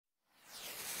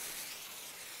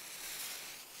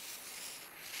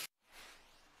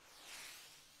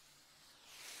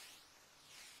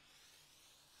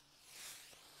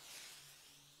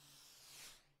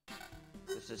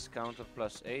This is counter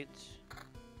plus 8.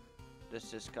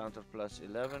 This is counter plus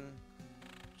 11.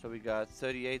 So we got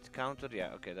 38 counter. Yeah,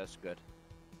 okay, that's good.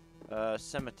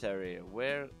 Cemetery.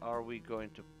 Where are we going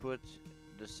to put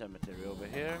the cemetery? Over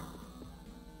here.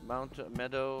 Mountain,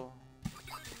 meadow.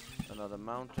 Another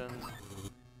mountain.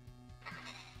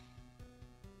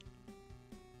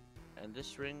 And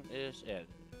this ring is, yeah,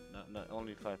 not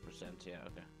only 5%. Yeah,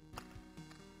 okay.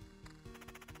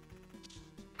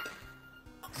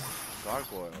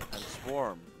 Gargoyle and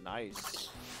Swarm. Nice.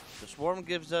 The Swarm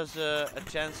gives us a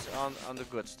chance on the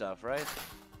good stuff, right?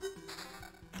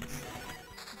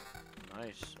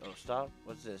 Nice. Oh, stop.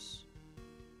 What's this?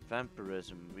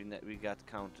 Vampirism. We got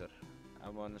counter. I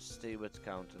want to stay with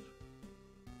counter.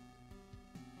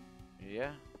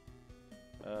 Yeah.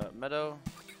 Meadow.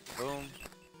 Boom.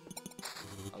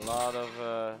 A lot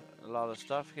of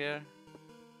stuff here.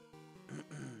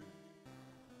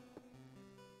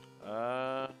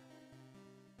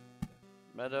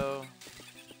 Meadow.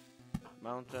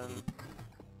 Mountain.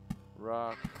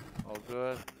 Rock. All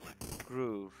good.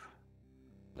 Groove.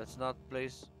 Let's not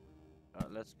place.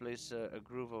 Let's place a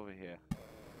groove over here.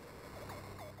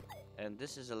 And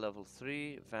this is a level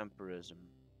 3 vampirism.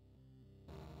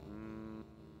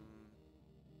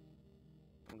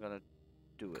 I'm gonna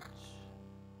do it.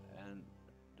 And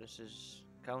this is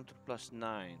counter plus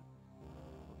 9.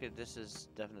 Okay, this is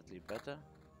definitely better.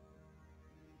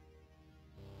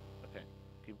 Okay,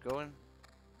 keep going.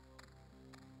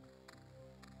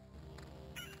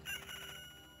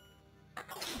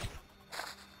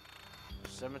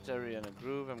 Cemetery and a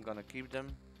groove, I'm gonna keep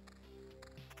them.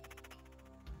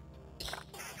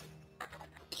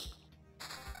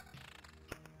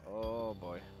 Oh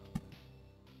boy.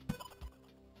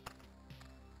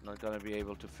 Not gonna be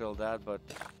able to fill that, but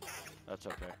that's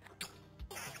okay.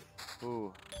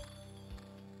 Ooh.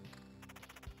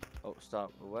 Oh,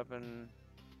 stop. Weapon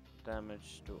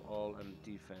damage to all and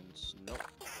defense. Nope.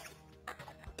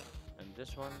 And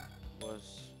this one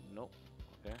was nope.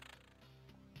 Okay.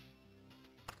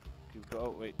 Keep go.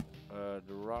 Oh, wait.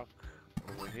 The rock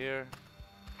over here.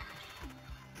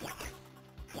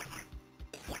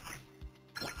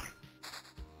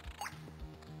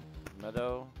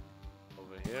 Meadow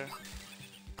over here.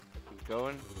 Keep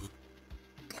going.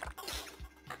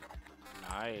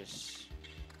 Nice.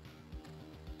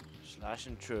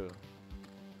 Slashing through.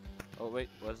 Oh wait,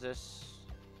 what's this?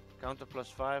 Counter plus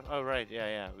 5. Oh right,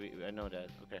 yeah. I know that.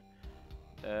 Okay.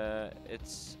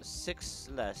 It's 6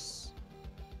 less.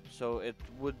 So it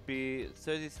would be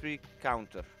 33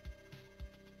 counter.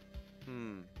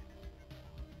 And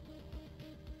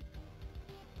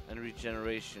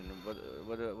regeneration.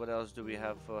 What else do we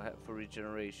have for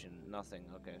regeneration? Nothing.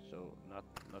 Okay, so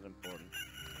not important.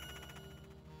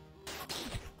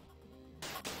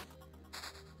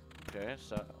 Okay,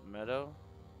 so meadow.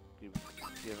 Keep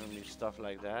giving me stuff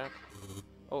like that.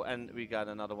 Oh, and we got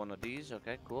another one of these.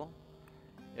 Okay, cool.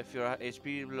 If your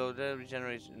HP below the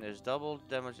regeneration is doubled,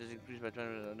 damage is increased by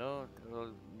 20%. No,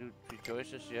 new 3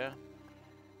 choices. Yeah.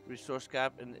 Resource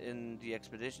cap in the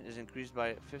expedition is increased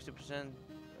by 50%.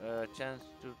 Chance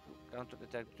to counter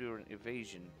attack during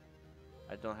evasion.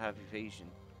 I don't have evasion.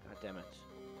 God damn it.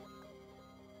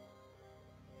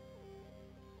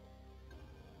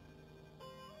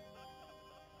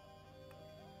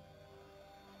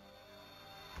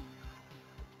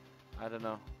 I don't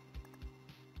know.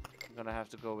 I'm gonna have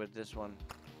to go with this one.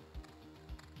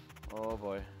 Oh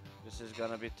boy. This is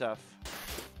gonna be tough.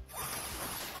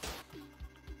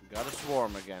 Got a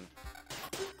swarm again.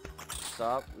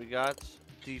 Stop. We got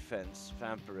defense.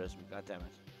 Vampirism. God damn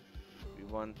it. We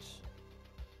want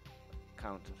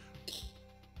counter.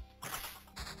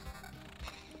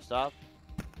 Stop.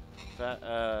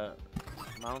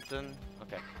 Mountain.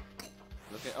 Okay.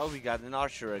 Look at. Oh, we got an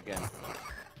archer again.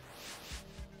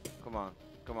 Come on.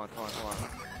 Come on. Come on. Come on.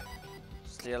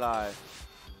 Stay alive.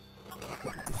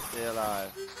 Stay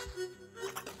alive.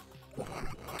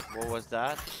 What was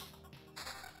that?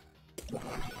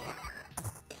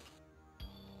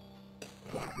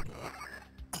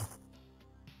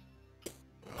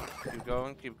 Keep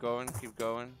going, keep going, keep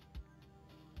going.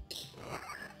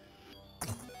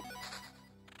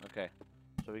 Okay,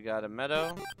 so we got a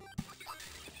meadow,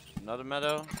 another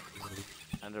meadow,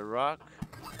 and a rock.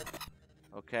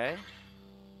 Okay.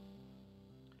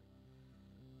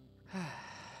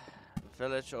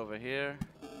 Village over here.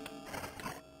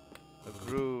 A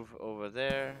groove over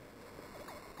there.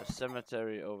 A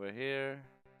cemetery over here.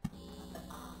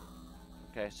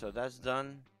 Okay, so that's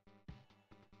done.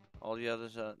 All the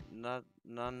others are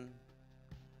none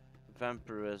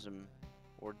vampirism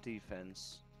or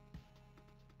defense.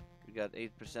 We got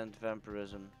 8%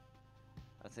 vampirism.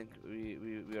 I think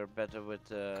we are better with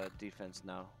defense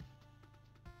now.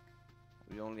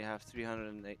 We only have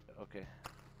 308. Okay,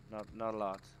 not a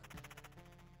lot.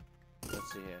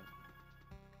 Let's see here.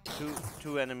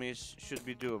 Two enemies should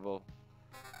be doable.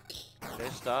 Okay,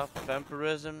 stop.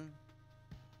 Vampirism.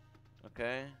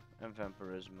 Okay, and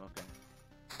vampirism. Okay.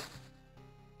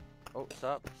 Oh,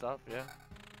 stop, yeah.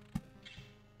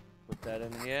 Put that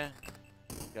in here.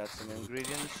 Got some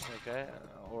ingredients. Okay,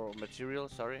 or material.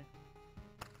 Sorry.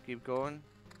 Keep going.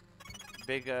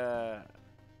 Big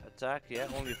attack. Yeah,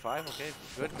 only 5. Okay,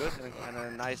 good. And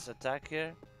a nice attack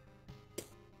here.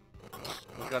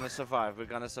 We're gonna survive.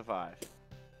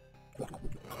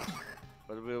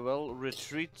 But we will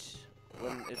retreat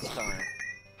when it's time.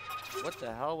 What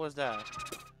the hell was that?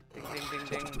 Ding, ding,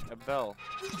 ding, ding. A bell.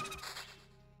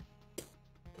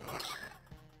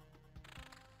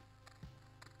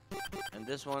 And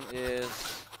this one is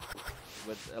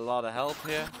with a lot of help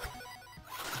here.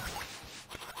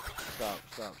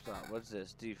 Stop. What's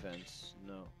this? Defense?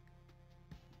 No.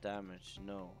 Damage?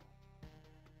 No.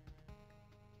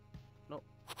 No.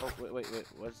 Oh, wait.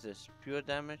 What's this? Pure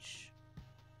damage?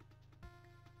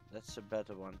 That's a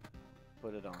better one.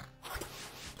 Put it on.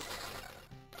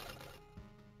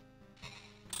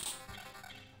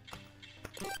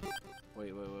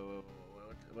 Wait.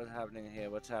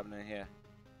 What's happening here?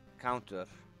 Counter.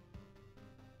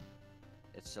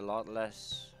 It's a lot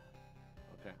less.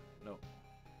 Okay, no.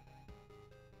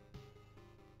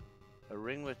 A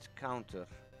ring with counter.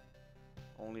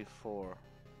 Only 4.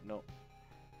 No.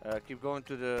 Keep going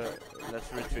to the...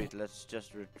 Let's retreat. Let's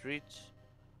just retreat.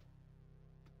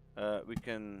 We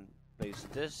can place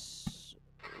this.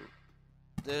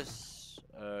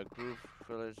 Groove,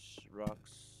 village,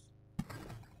 rocks.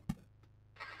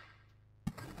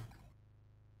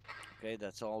 Okay,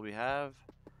 that's all we have.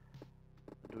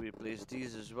 Do we place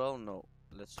these as well? No.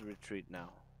 Let's retreat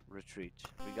now. Retreat.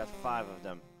 We got 5 of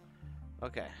them.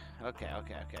 Okay.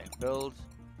 Build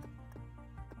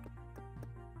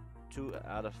 2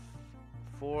 out of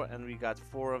 4, and we got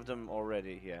 4 of them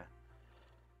already here.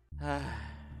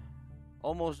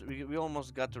 We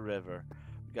almost got the river.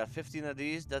 We got 15 of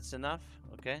these. That's enough.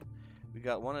 Okay. We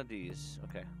got 1 of these.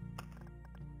 Okay.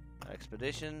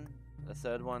 Expedition. A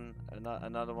 3rd one.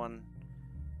 Another one.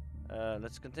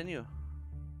 Let's continue.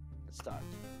 Let's start.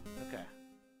 Okay.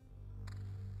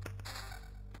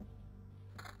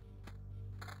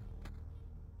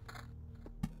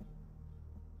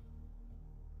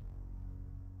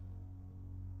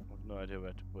 I have no idea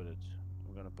where to put it.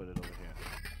 I'm gonna put it over here.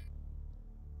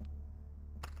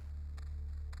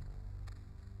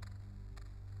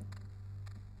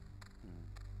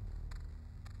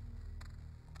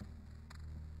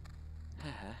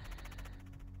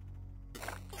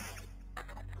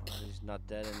 He's not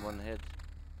dead in 1 hit.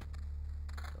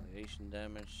 Radiation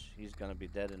damage. He's gonna be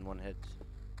dead in 1 hit.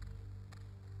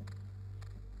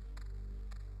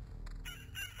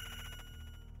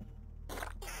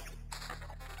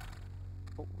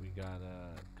 Oh, we got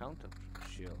a counter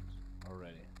shield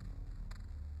already.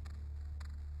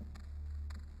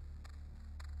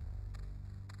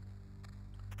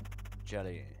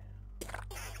 Jelly.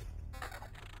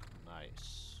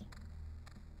 Nice.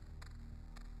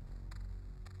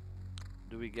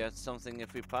 Do we get something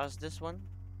if we pass this one?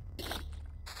 I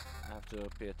have to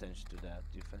pay attention to that.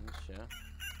 Defense, yeah.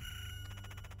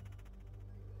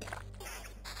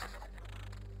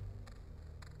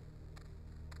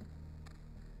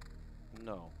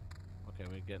 No. Okay,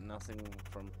 we get nothing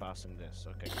from passing this.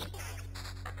 Okay, good.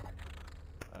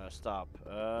 Stop.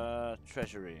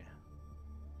 Treasury.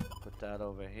 Put that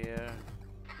over here.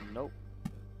 Nope.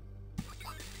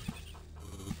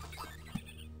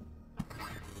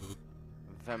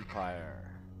 Vampire.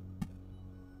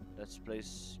 Let's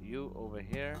place you over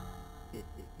here.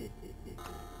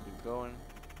 Keep going.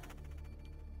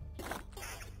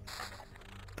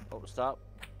 Oh, stop.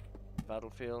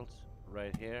 Battlefield.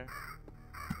 Right here.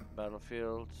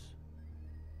 Battlefield.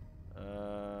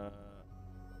 I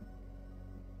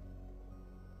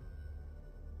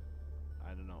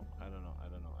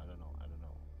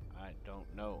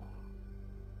don't know.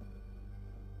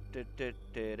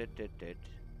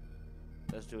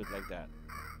 Let's do it like that.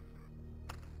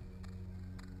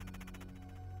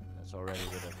 That's already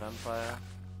with a vampire.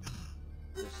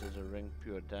 This is a ring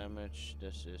pure damage.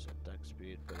 This is attack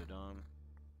speed. Put it on.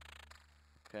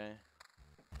 Okay.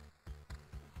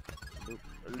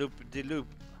 Loop de loop.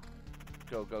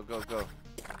 Go.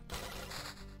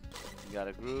 We got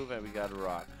a groove and we got a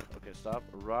rock. Okay, stop.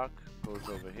 A rock goes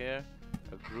over here.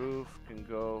 A groove can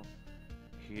go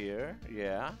here.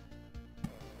 Yeah.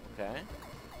 Okay.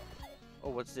 Oh,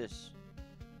 what's this?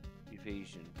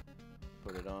 Evasion.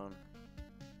 put it on.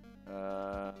 We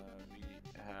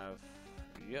have,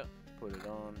 yeah, put it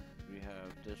on. We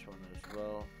have this one as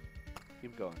well.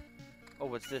 Keep going. Oh,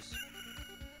 what's this?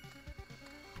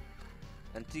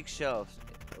 Antique shelves.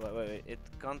 Wait. Its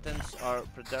contents are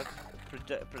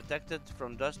protected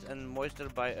from dust and moisture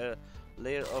by a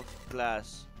layer of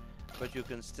glass, but you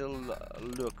can still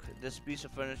look. This piece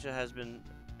of furniture has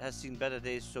seen better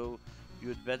days, so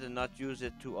you'd better not use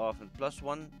it too often.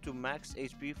 +1 to max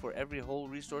HP for every whole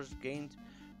resource gained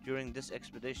during this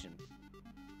expedition.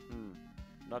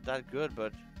 Not that good,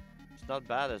 but it's not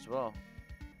bad as well.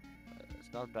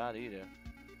 It's not bad either.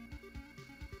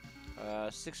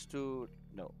 6 to...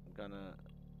 No, I'm gonna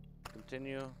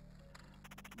continue.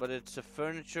 But it's a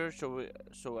furniture,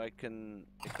 so I can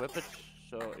equip it.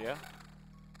 So, yeah.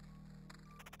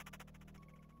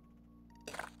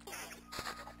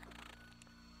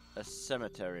 A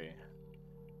cemetery.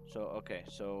 So, okay,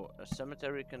 so a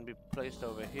cemetery can be placed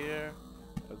over here.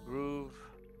 A groove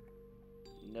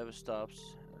never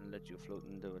stops and let you float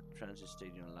in the transit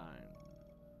stadium line.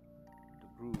 The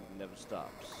groove never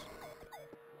stops.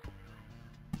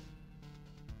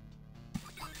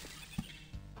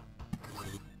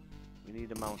 We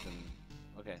need a mountain.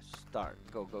 Okay, start.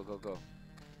 Go.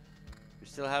 We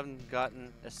still haven't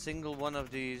gotten a single one of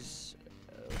these,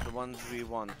 the ones we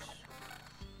want.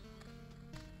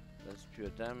 That's pure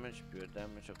damage,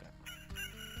 okay.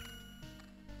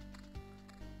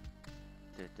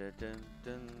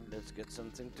 Let's get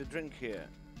something to drink here.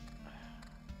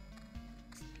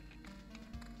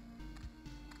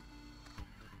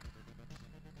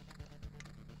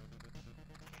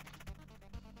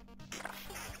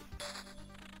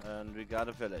 And we got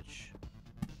a village.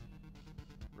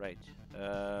 Right.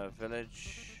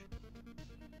 Village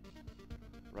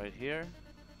right here.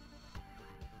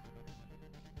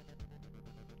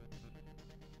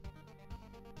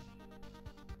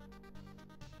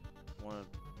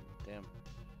 Damn.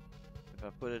 If I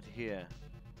put it here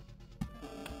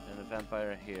and a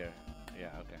vampire here.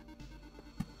 Yeah, okay.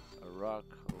 A rock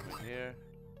over here.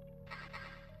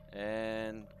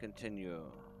 And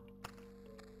continue.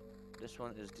 This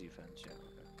one is defense, yeah,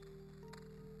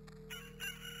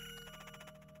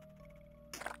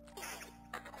 okay.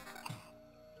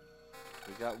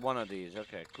 We got one of these,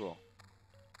 okay, cool.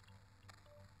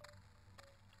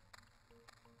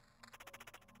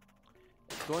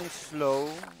 It's going slow,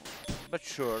 but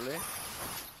surely.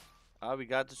 Ah, we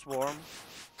got the swarm.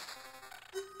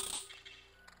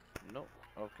 No,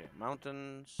 okay,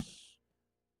 mountains.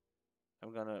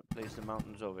 I'm gonna place the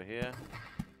mountains over here.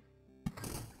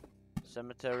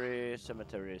 Cemetery,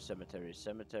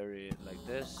 like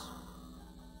this.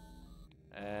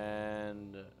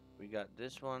 And we got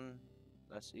this one.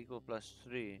 That's equal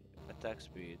 +3 attack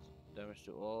speed. Damage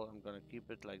to all. I'm gonna keep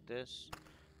it like this.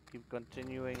 Keep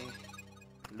continuing.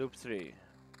 Loop 3.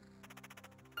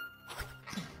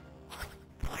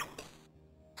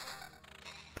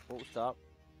 Oh, stop.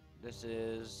 This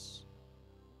is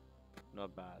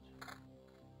not bad.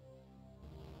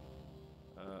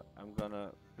 I'm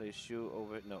gonna place you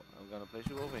over. No, I'm gonna place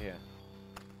you over here.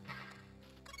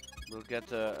 We'll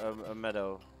get a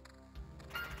meadow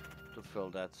to fill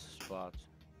that spot.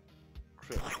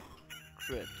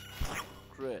 Crit.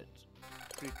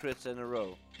 3 crits in a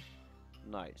row.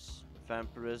 Nice.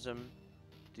 Vampirism,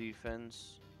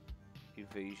 defense,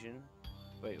 evasion.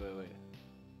 Wait.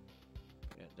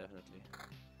 Yeah, definitely.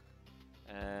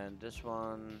 And this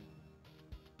one.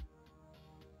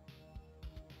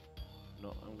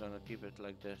 No, I'm gonna keep it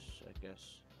like this, I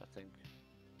guess. I think.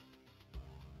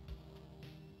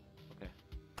 Okay.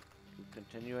 Keep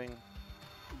continuing.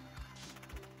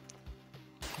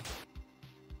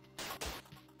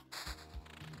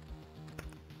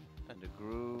 And the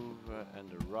groove and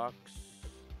the rocks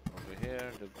over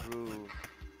here. The groove.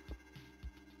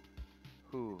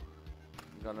 I'm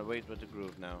gonna wait with the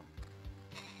groove now.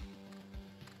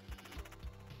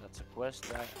 That's a quest.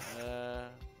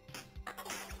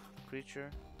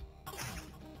 Creature.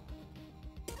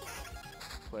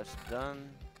 Quest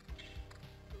done.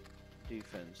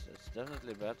 Defense. That's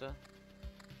definitely better.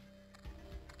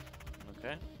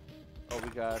 Okay. Oh, we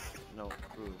got no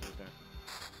groove. Okay.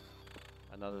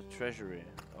 Another treasury.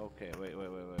 Okay. Wait.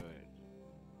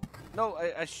 No,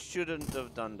 I shouldn't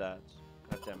have done that.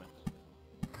 God damn it.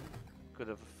 Could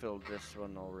have filled this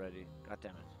one already. God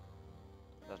damn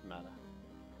it. Doesn't matter.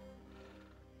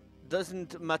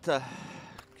 Doesn't matter.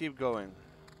 Keep going.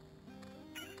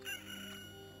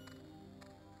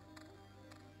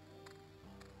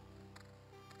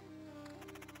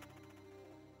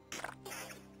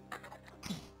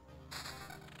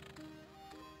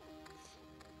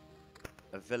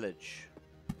 A village.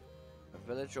 A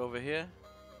village over here.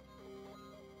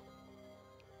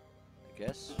 I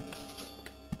guess.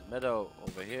 Meadow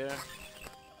over here.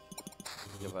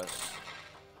 Give us.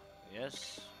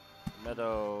 Yes.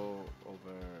 Meadow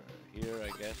over here,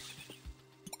 I guess.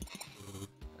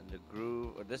 And the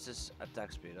groove. Oh, this is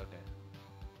attack speed. Okay.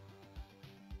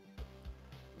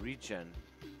 Regen.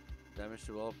 Damage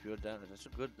to all pure damage. That's a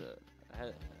good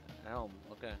helm.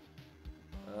 Okay.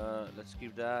 Let's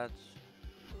keep that.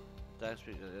 Attack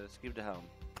speed. Let's keep the helm.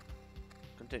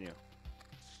 Continue.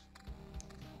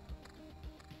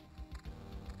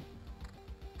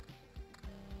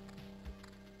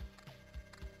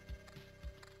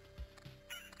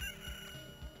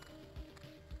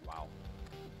 Wow.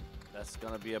 That's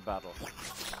gonna be a battle.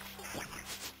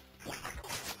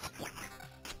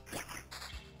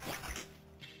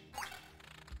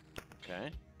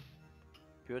 Okay.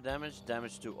 Pure damage,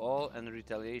 damage to all, and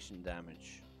retaliation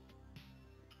damage.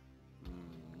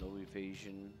 No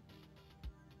evasion.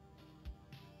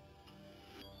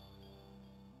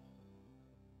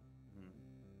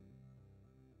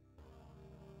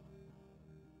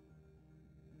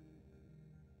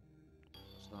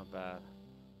 It's not bad.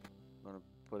 I'm gonna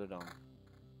put it on.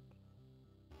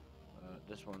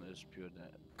 This one is pure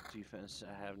defense.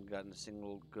 I haven't gotten a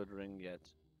single good ring yet.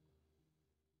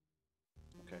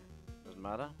 Okay, doesn't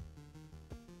matter.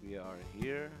 We are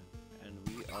here and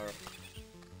we are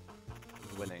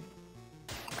winning.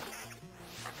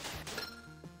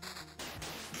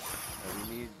 And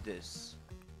we need this.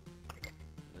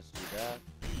 Let's do that.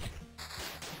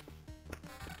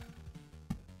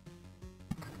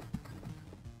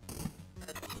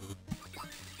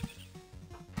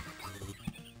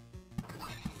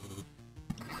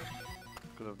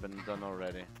 Could have been done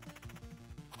already.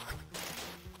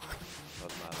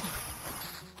 Doesn't matter.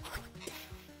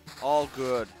 All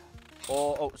good.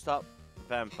 Oh, stop.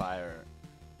 Vampire.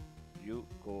 You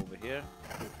go over here.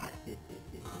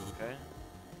 Okay.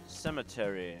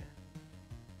 Cemetery.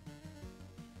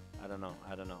 I don't know.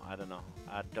 I'm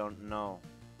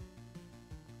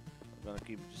gonna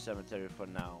keep the cemetery for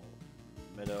now.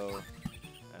 Meadow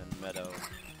and meadow.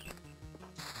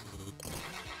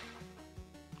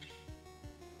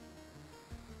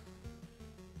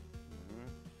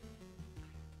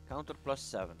 Counter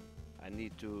 +7. I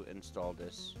need to install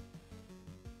this.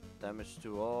 Damage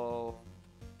to all.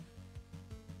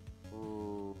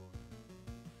 Ooh.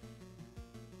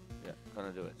 Yeah,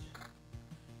 gonna do it.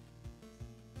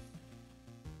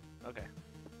 Okay.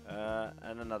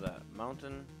 And another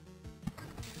mountain.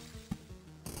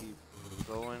 Keep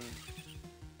going.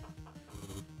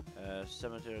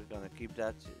 Cemetery, gonna keep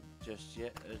that just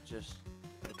yet.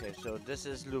 Okay. So this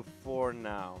is loop 4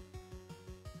 now.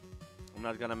 I'm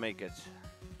not gonna make it.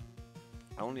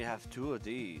 I only have 2 of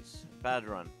these. Bad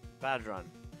run.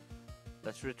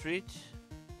 Let's retreat.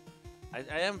 I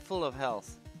am full of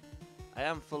health.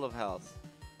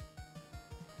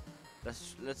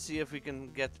 Let's see if we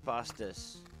can get past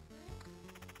this.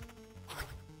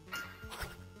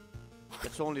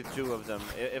 It's only 2 of them.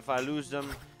 If I lose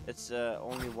them, it's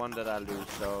only 1 that I lose.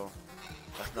 So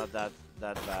that's not that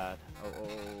bad.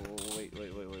 Oh, wait.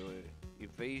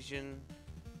 Evasion.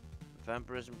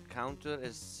 Vampirism counter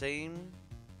is same.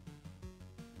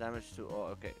 Damage to all.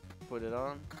 Okay, put it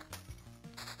on.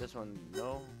 This one,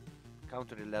 no.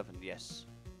 Counter 11, yes.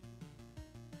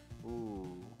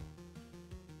 Ooh.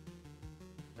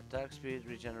 Attack speed,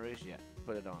 regeneration, yeah.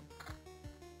 Put it on.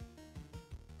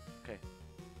 Okay,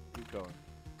 keep going.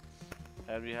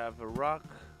 And we have a rock.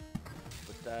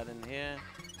 Put that in here.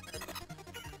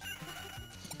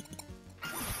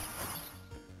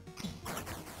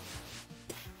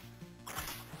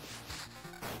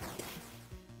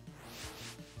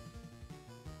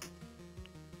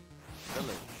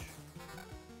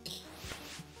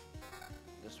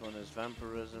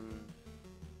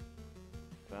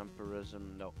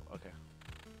 Vampirism, no, okay.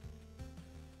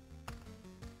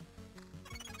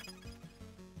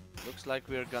 Looks like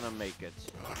we're gonna make it.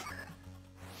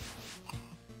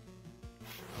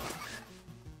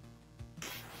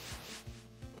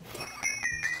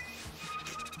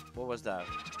 What was that?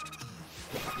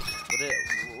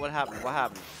 What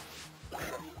happened?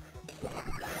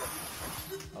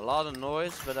 A lot of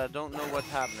noise, but I don't know what's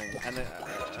happening. And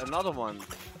another one.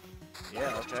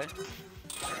 Yeah, okay.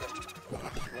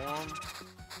 Swarm.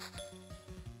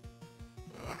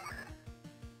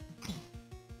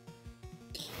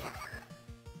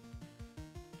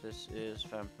 This is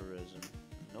vampirism.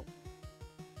 Nope.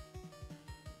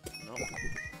 Nope.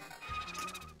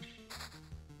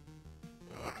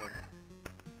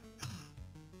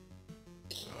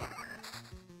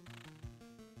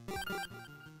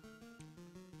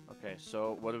 Okay. Okay,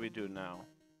 so what do we do now?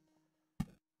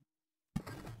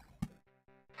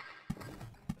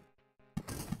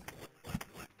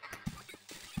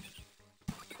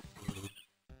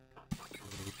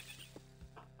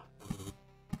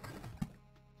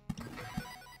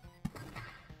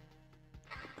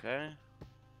 Okay,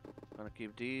 gonna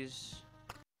keep these.